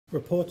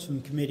Reports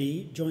from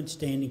Committee, Joint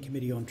Standing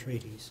Committee on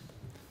Treaties.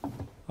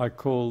 I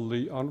call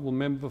the honourable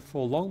member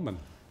for Longman.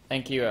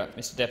 Thank you,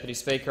 Mr Deputy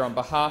Speaker. On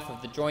behalf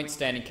of the Joint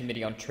Standing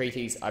Committee on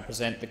Treaties, I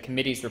present the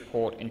committee's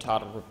report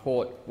entitled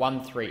Report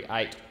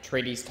 138,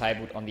 Treaties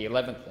tabled on the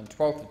 11th and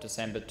 12th of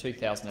December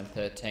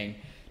 2013,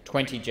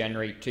 20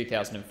 January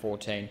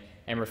 2014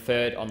 and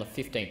referred on the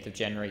 15th of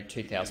January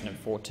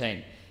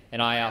 2014.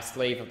 And I ask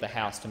leave of the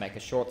House to make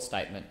a short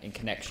statement in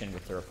connection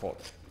with the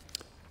report.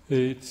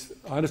 I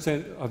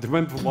understand the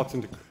member for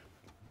Watson.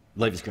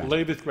 Leave is granted.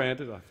 Leave is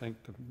granted. I thank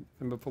the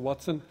member for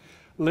Watson.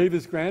 Leave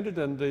is granted,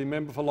 and the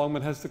member for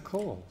Longman has the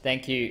call.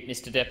 Thank you,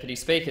 Mr Deputy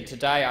Speaker.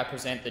 Today I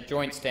present the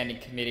Joint Standing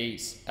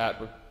Committee's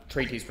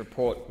Treaties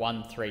Report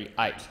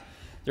 138.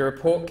 The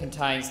report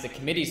contains the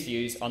committee's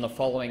views on the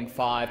following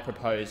 5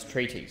 proposed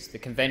treaties: the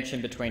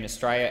Convention between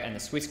Australia and the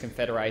Swiss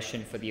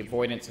Confederation for the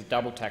avoidance of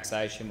double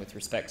taxation with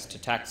respect to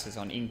taxes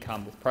on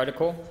income with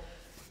protocol,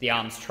 the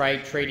Arms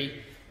Trade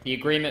Treaty, the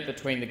agreement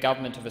between the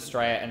Government of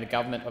Australia and the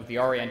Government of the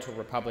Oriental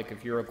Republic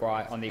of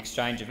Uruguay on the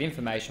exchange of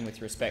information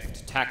with respect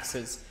to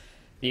taxes,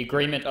 the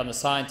agreement on the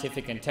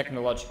scientific and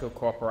technological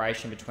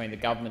cooperation between the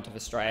Government of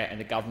Australia and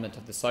the Government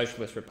of the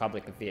Socialist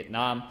Republic of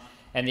Vietnam,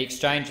 and the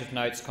exchange of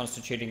notes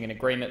constituting an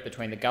agreement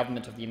between the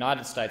Government of the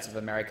United States of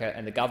America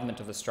and the Government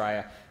of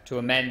Australia to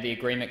amend the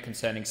agreement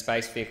concerning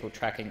space vehicle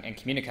tracking and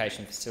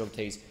communication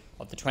facilities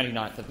of the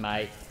 29th of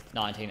May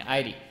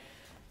 1980.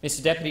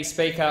 Mr Deputy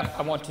Speaker,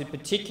 I want to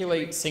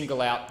particularly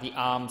single out the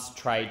Arms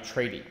Trade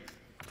Treaty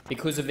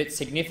because of its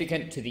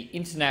significance to the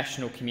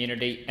international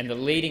community and the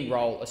leading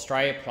role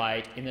Australia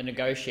played in the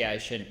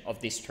negotiation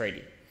of this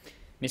treaty.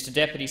 Mr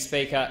Deputy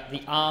Speaker,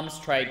 the Arms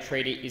Trade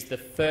Treaty is the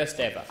first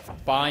ever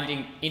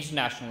binding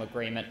international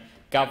agreement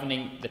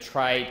governing the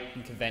trade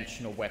in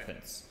conventional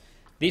weapons.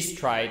 This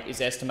trade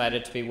is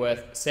estimated to be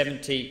worth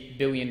 $70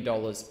 billion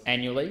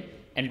annually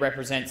and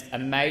represents a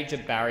major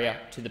barrier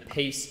to the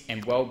peace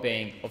and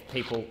well-being of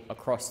people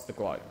across the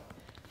globe.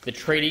 The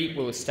treaty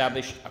will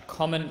establish a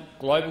common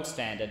global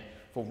standard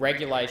for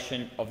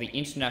regulation of the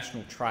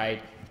international trade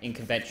in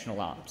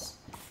conventional arms.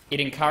 It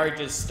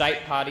encourages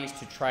state parties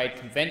to trade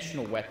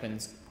conventional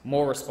weapons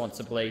more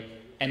responsibly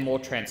and more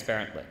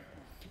transparently,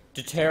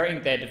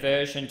 deterring their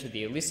diversion to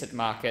the illicit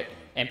market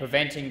and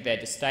preventing their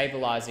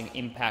destabilising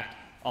impact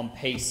on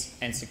peace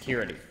and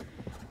security.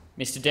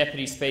 Mr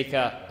Deputy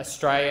Speaker,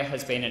 Australia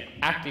has been an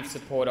active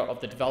supporter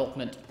of the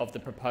development of the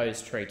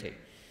proposed treaty.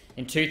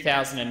 In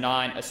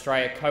 2009,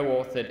 Australia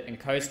co-authored and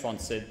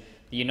co-sponsored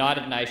the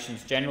United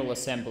Nations General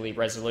Assembly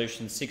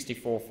Resolution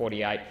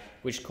 6448,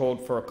 which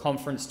called for a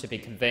conference to be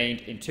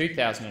convened in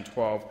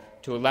 2012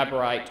 to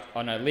elaborate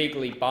on a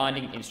legally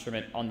binding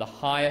instrument on the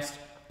highest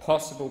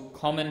possible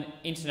common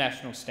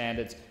international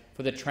standards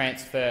for the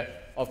transfer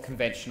of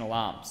conventional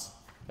arms.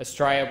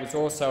 Australia was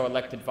also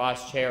elected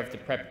Vice-Chair of the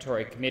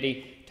Preparatory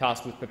Committee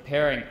tasked with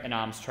preparing an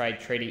arms trade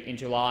treaty in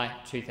July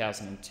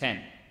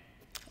 2010.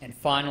 And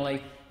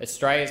finally,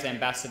 Australia's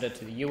ambassador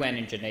to the UN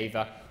in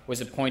Geneva was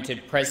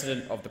appointed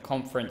President of the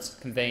conference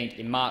convened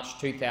in March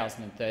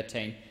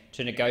 2013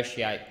 to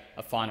negotiate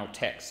a final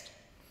text.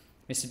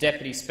 Mr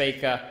Deputy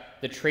Speaker,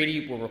 the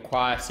treaty will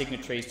require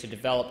signatories to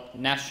develop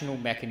national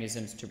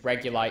mechanisms to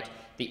regulate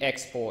the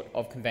export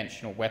of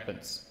conventional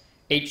weapons.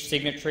 Each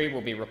signatory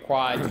will be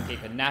required to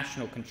keep a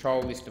national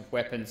control list of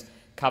weapons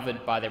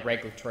covered by their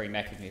regulatory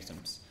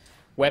mechanisms.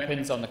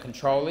 Weapons on the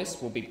control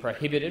list will be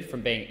prohibited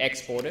from being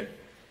exported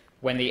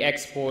when the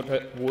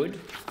exporter would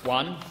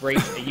 1.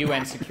 breach a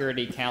UN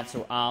Security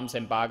Council arms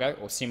embargo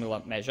or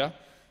similar measure,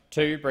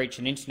 2. breach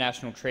an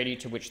international treaty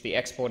to which the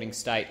exporting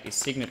state is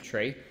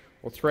signatory,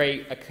 or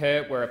 3.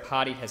 occur where a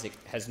party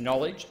has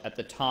knowledge at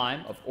the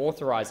time of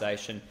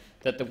authorisation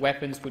that the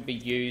weapons would be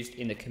used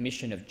in the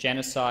commission of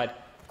genocide,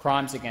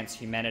 crimes against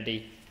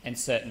humanity and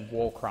certain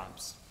war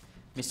crimes.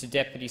 Mr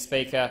Deputy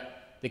Speaker,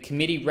 the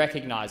committee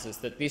recognises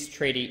that this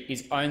treaty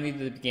is only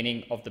the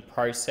beginning of the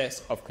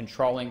process of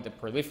controlling the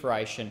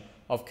proliferation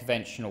of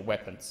conventional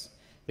weapons.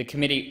 The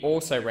committee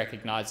also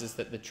recognises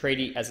that the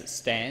treaty as it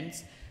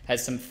stands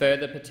has some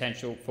further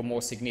potential for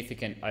more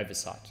significant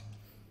oversight.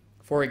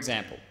 For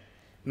example,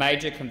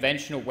 major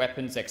conventional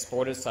weapons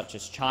exporters such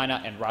as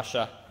China and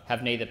Russia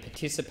have neither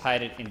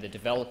participated in the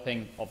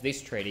developing of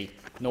this treaty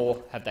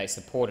nor have they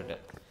supported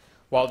it.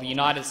 While the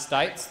United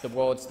States, the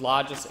world's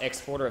largest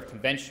exporter of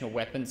conventional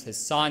weapons, has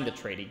signed the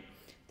treaty,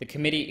 the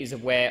committee is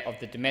aware of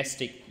the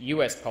domestic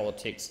US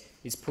politics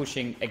is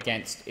pushing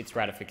against its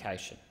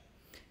ratification.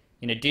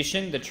 In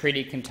addition, the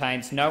treaty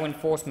contains no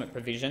enforcement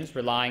provisions,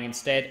 relying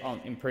instead on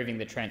improving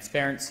the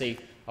transparency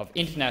of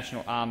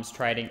international arms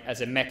trading as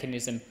a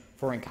mechanism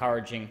for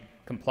encouraging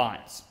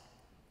compliance.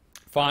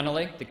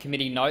 Finally, the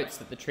committee notes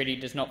that the treaty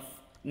does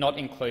not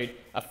include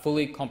a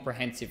fully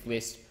comprehensive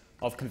list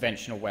of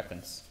conventional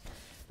weapons.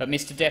 But,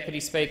 Mr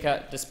Deputy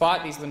Speaker,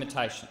 despite these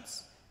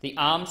limitations, the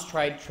Arms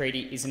Trade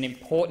Treaty is an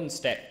important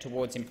step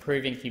towards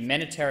improving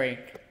humanitarian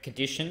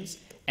conditions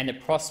and the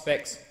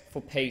prospects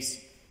for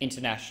peace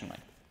internationally.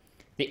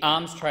 The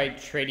Arms Trade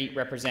Treaty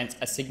represents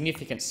a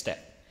significant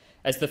step,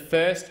 as the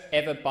first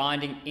ever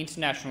binding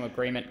international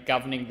agreement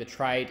governing the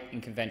trade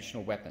in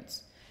conventional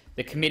weapons.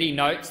 The committee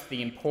notes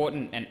the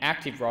important and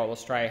active role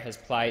Australia has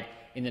played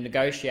in the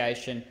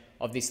negotiation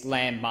of this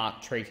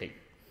landmark treaty.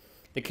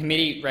 The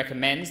committee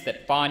recommends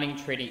that binding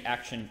treaty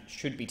action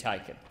should be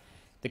taken.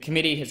 The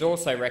committee has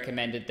also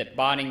recommended that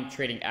binding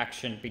treaty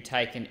action be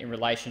taken in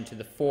relation to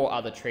the 4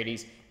 other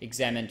treaties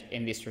examined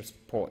in this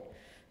report.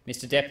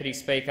 Mr Deputy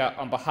Speaker,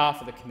 on behalf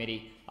of the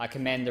committee, I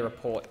commend the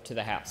report to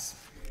the House.